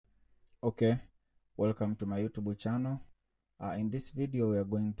Okay, welcome to my YouTube channel. In this video we are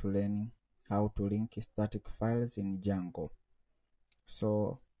going to learn how to link static files in Django.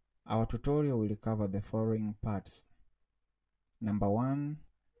 So our tutorial will cover the following parts. Number 1,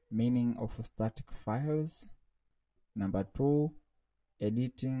 meaning of static files. Number 2,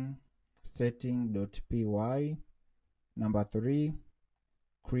 editing setting.py. Number 3,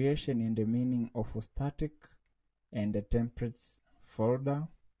 creation and the meaning of static and the templates folder.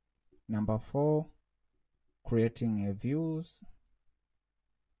 Number 4, creating a views.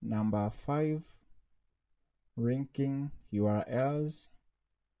 Number 5, linking URLs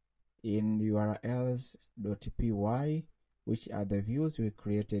in urls.py, which are the views we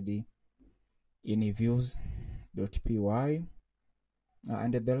created in views.py.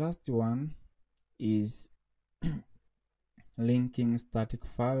 And the last one is linking static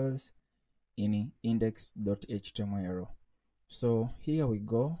files in index.html. So here we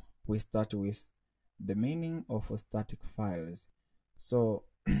go. We start with the meaning of static files. So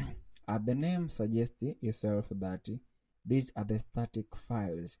the name suggests itself that these are the static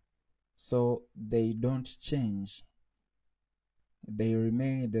files, so they don't change. They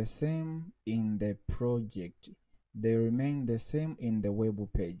remain the same in the project. They remain the same in the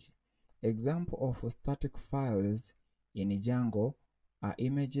web page. Example of static files in Django are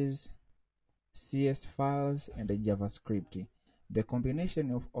images, CSS files, and JavaScript. The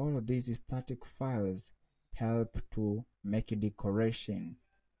combination of all of these static files help to make a decoration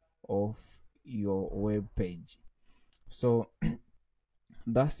of your web page. So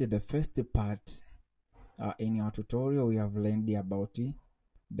that's the first part. In our tutorial we have learned about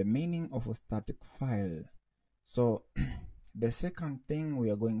the meaning of a static file. So the second thing we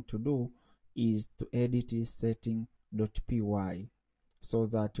are going to do is to edit setting.py so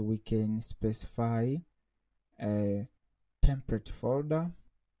that we can specify a template folder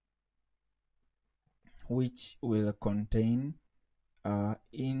which will contain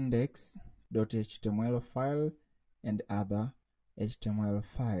index.html file and other HTML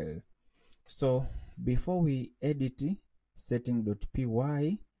file. So before we edit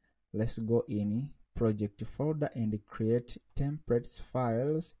setting.py, let's go in project folder and create templates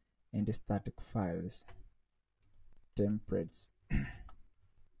files and static files. Templates.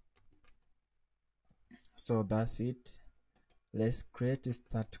 So that's it. Let's create a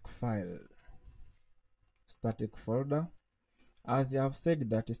static file. Static folder. As I have said,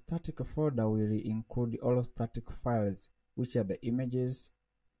 that a static folder will include all static files, which are the images,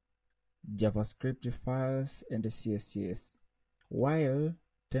 JavaScript files, and CSS, while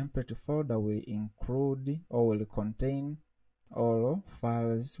template folder will include or will contain all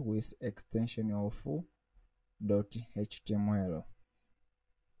files with extension of .html.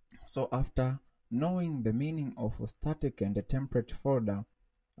 So after knowing the meaning of static and the template folder,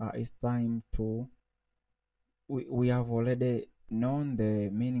 it's time to we have already known the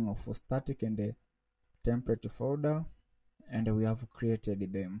meaning of static and the template folder, and we have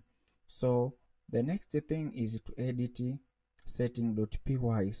created them. So the next thing is to edit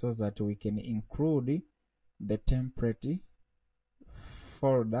setting.py so that we can include the template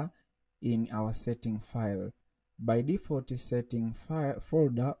folder in our setting file. By default, setting file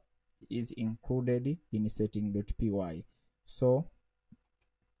folder is included in setting.py. So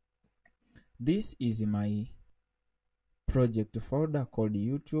this is my project folder called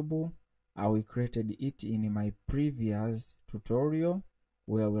YouTube. I created it in my previous tutorial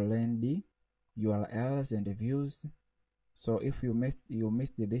where we learned the URLs and the views. So if you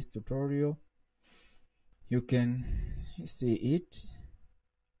missed this tutorial, you can see it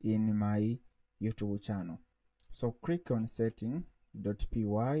in my YouTube channel. So click on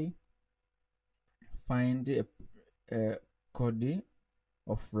setting.py, find a code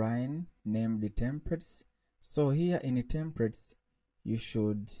of line named templates. So here in templates you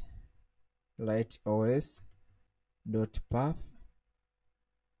should write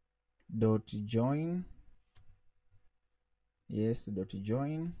os.path.join, yes,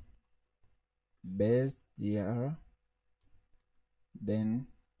 .join base dr, then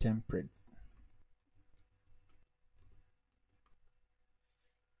templates.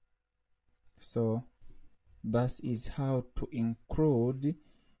 So that is how to include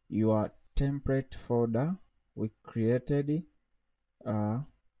your template folder we created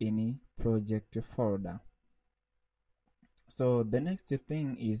in project folder. So the next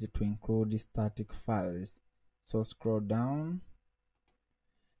thing is to include static files. So scroll down.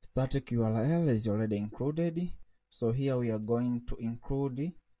 Static URL is already included. So here we are going to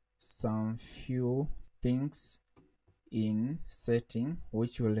include some few things in setting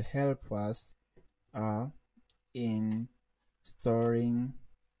which will help us in storing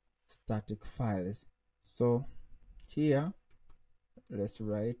static files. So here let's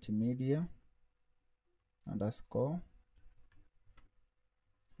write media underscore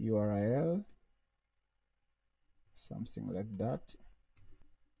url, something like that,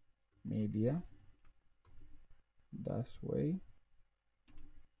 media that way.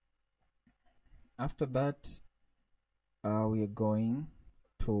 After that we are going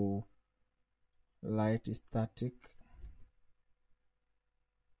to write static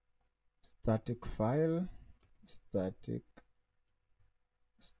file, static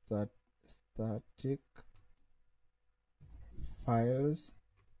files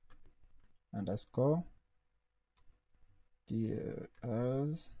underscore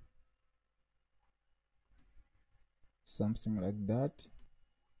DLs, something like that,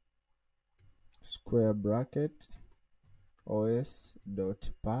 square bracket os.path.join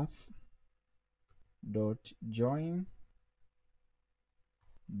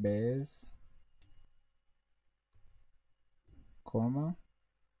base, comma,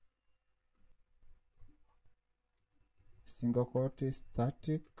 single quote,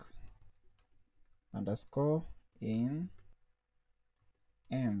 static underscore in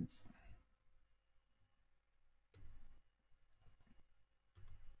env.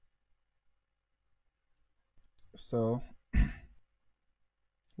 So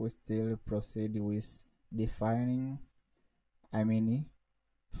we still proceed with defining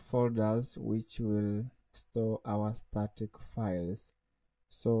folders which will store our static files.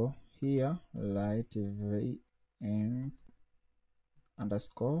 So here write vm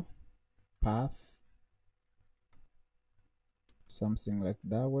underscore path, something like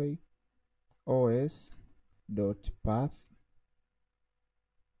that way, os dot path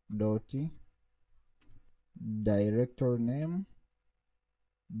dot directory name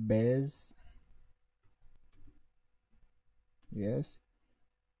base. Yes.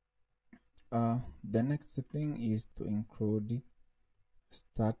 The next thing is to include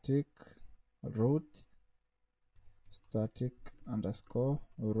static root, static underscore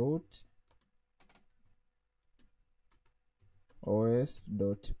root os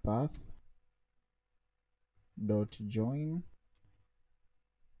dot path dot join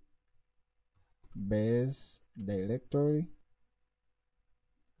base directory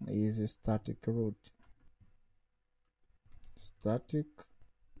is static root, static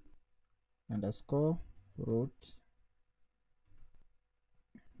underscore root.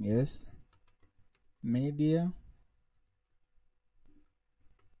 Yes. Media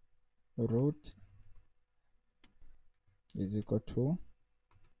root is equal to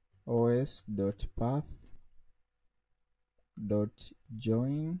os dot path dot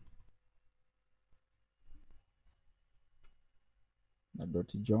join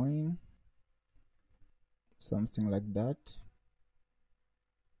something like that,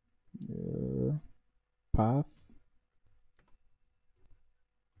 path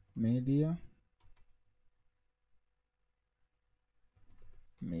media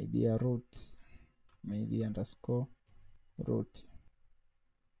root, media underscore root.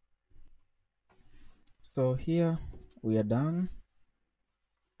 So here we are done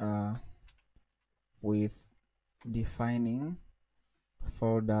with defining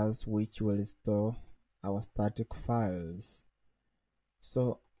folders which will store our static files.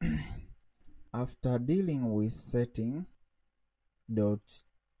 So after dealing with setting.py,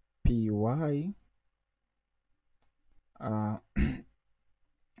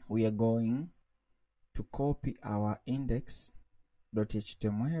 we are going to copy our index.html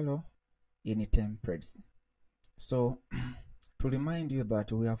in templates. So to remind you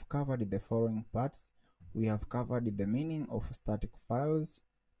that we have covered the following parts: we have covered the meaning of static files,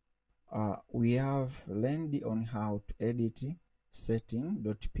 we have learned on how to edit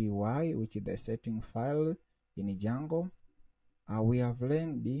setting.py, which is the setting file in Django. We have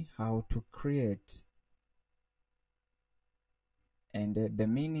learned how to create and the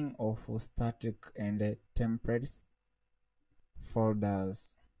meaning of static and templates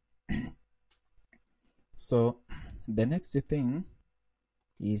folders. So the next thing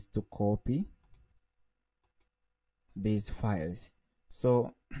is to copy these files.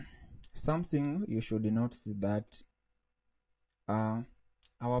 So something you should notice that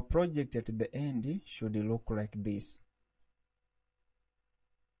our project at the end should look like this.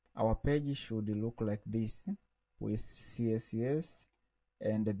 Our page should look like this with CSS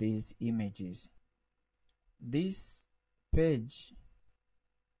and these images. This page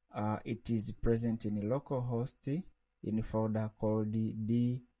it is present in localhost in a folder called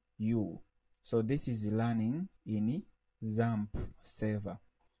du. So this is running in XAMPP server.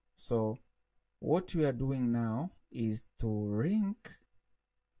 So what we are doing now is to link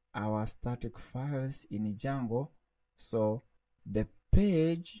our static files in Django. So the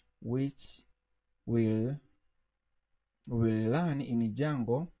page which will run in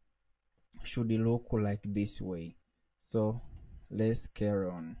Django should look like this way. So let's carry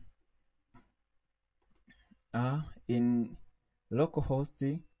on. In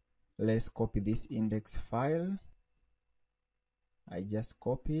localhost, let's copy this index file. I just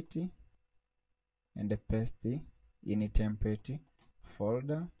copy it and paste it in a template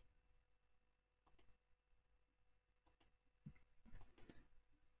folder.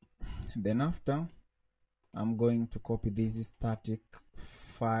 Then after, I'm going to copy this static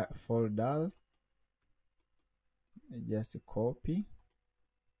folder. Just copy,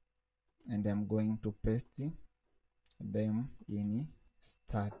 and I'm going to paste them in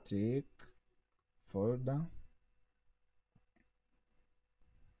static folder.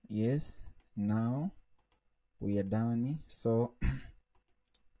 Yes, now we are done. So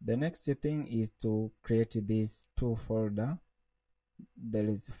the next thing is to create these two folder. There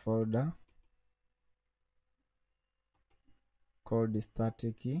is a folder called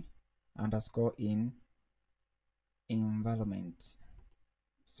static underscore in environment.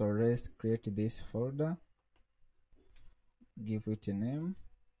 So let's create this folder, give it a name.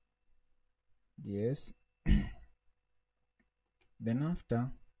 Yes. Then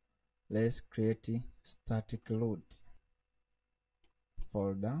after, let's create a static root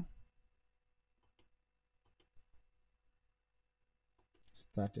folder,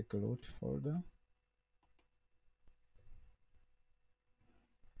 static root folder.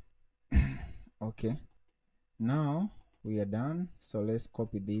 Okay, now we are done. So let's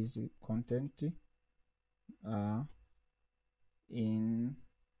copy this content in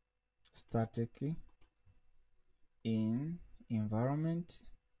static in environment.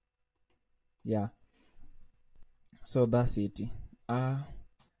 Yeah, so that's it. The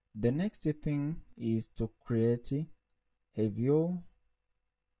next thing is to create a view,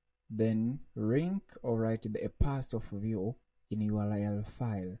 then link or write a path of view in URL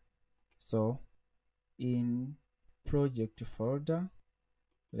file. So in project folder,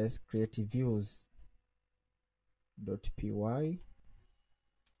 let's create views.py,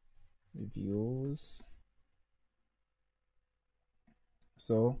 views.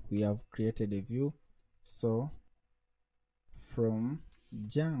 So we have created a view. So from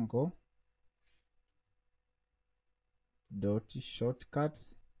Django dot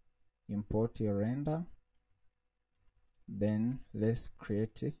shortcuts, import a render. Then let's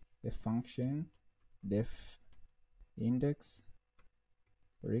create a function def index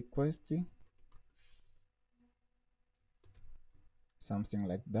request, something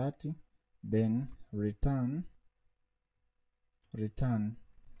like that. Then return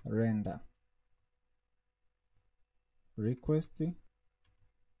render request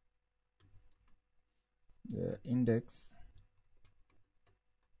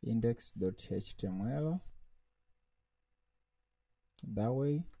index.html, that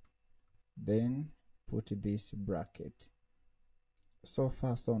way. Then put this bracket. So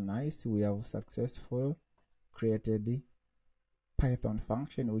far so nice. We have successfully created Python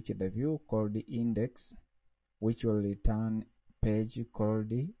function which is the view called index, which will return page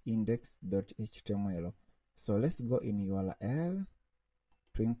called index.html. So let's go in URL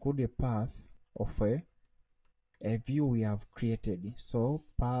to include a path of a view we have created. So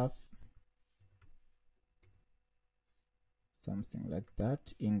path, something like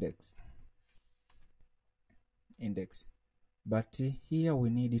that, index. But here we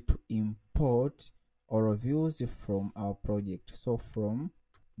need to import our views from our project. So from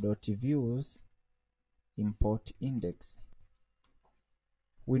 .views import index.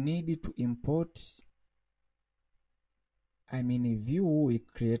 We need to import a view we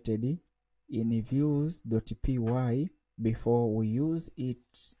created in views.py before we use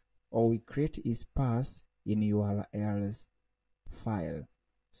it, or we create its path in URLs file.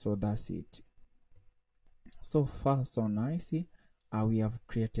 So that's it. So far so nice. We have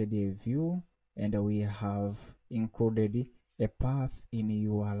created a view and we have included a path in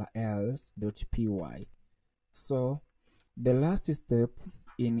urls.py. So the last step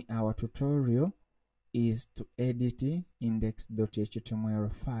in our tutorial is to edit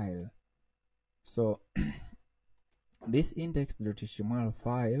index.html file. So this index.html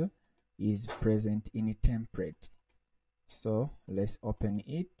file is present in a template. So let's open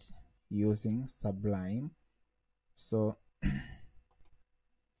it using Sublime. So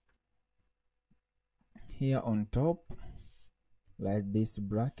here on top, like this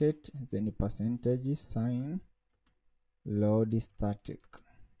bracket, then percentage sign load static,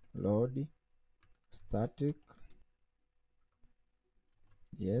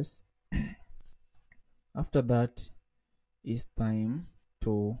 Yes. After that, it's time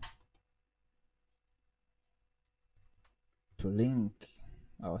to link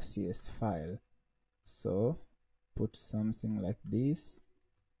our CS file. So put something like this,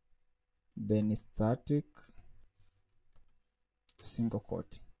 then static single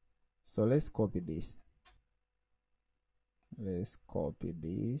quote. So let's copy this. Let's copy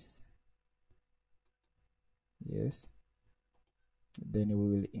this. Yes. Then we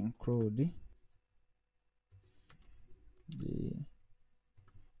will include the,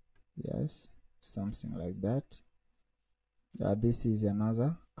 yes, something like that. This is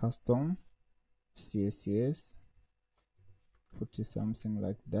another custom CSS. Put something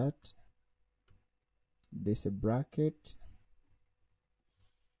like that. This bracket,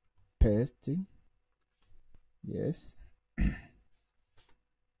 paste. Yes.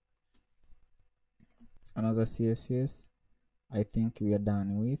 Another CSS. I think we are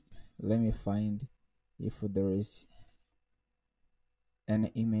done with. Let me find if there is an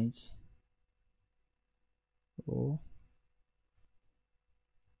image. Oh,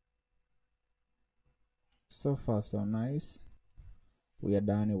 so far so nice. We are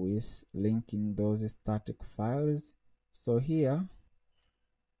done with linking those static files. So here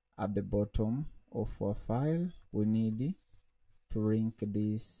at the bottom of our file, we need to link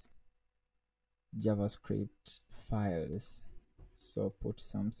these JavaScript files. So put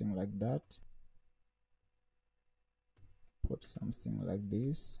something like that. Put something like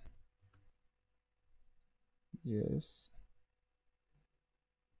this. Yes.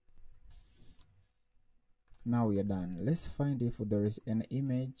 Now we are done. Let's find if there is an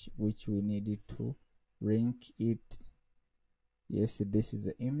image which we needed to link it. Yes, this is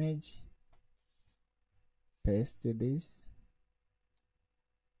the image. Paste this,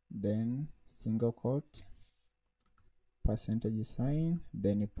 then single quote, percentage sign,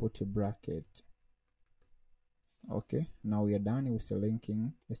 then you put a bracket. Okay, now we are done with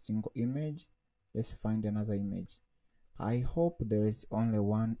linking a single image. Let's find another image. I hope there is only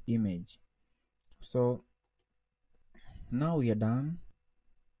one image. So now we are done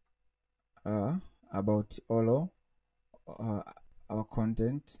about all our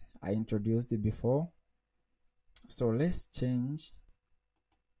content I introduced before. So let's change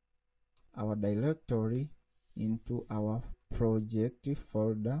our directory into our project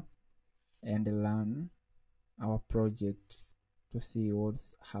folder and run our project to see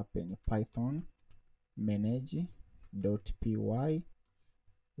what's happening. Python manage.py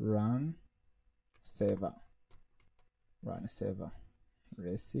run server.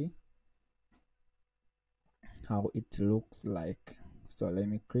 Let's see how it looks like. So let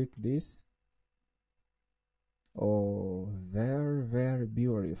me click this. Oh, very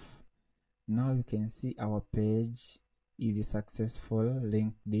beautiful. Now you can see our page is successful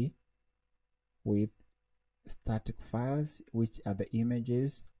linked with static files, which are the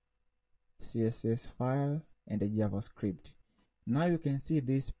images, CSS file, and the JavaScript. Now you can see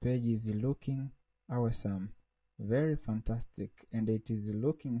this page is looking awesome, very fantastic, and it is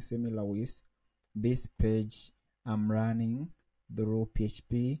looking similar with this page I'm running through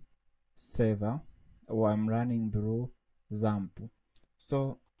PHP server, or I'm running through XAMPP.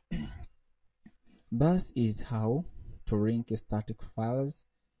 So that is how to link static files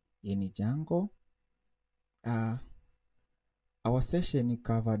in Django. Our session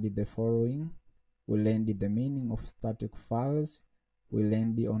covered the following. We learned the meaning of static files. We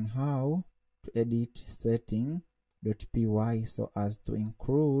learned on how to edit setting.py so as to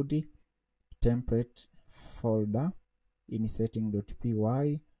include template folder in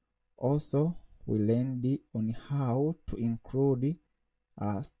setting.py. Also, we learned on how to include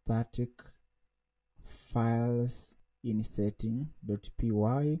static files in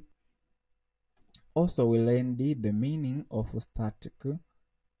setting.py. Also, we learned the meaning of static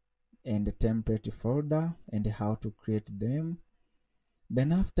and template folder and how to create them.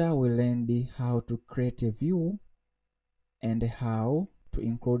 Then after, we learned how to create a view and how to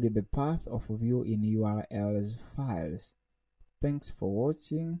include the path of view in URLs files. Thanks for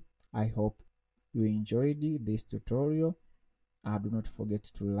watching. I hope you enjoyed this tutorial. Do not forget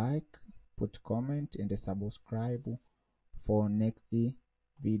to like, put comment, and subscribe for next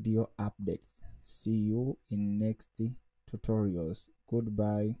video updates. See you in next tutorials.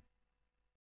 Goodbye.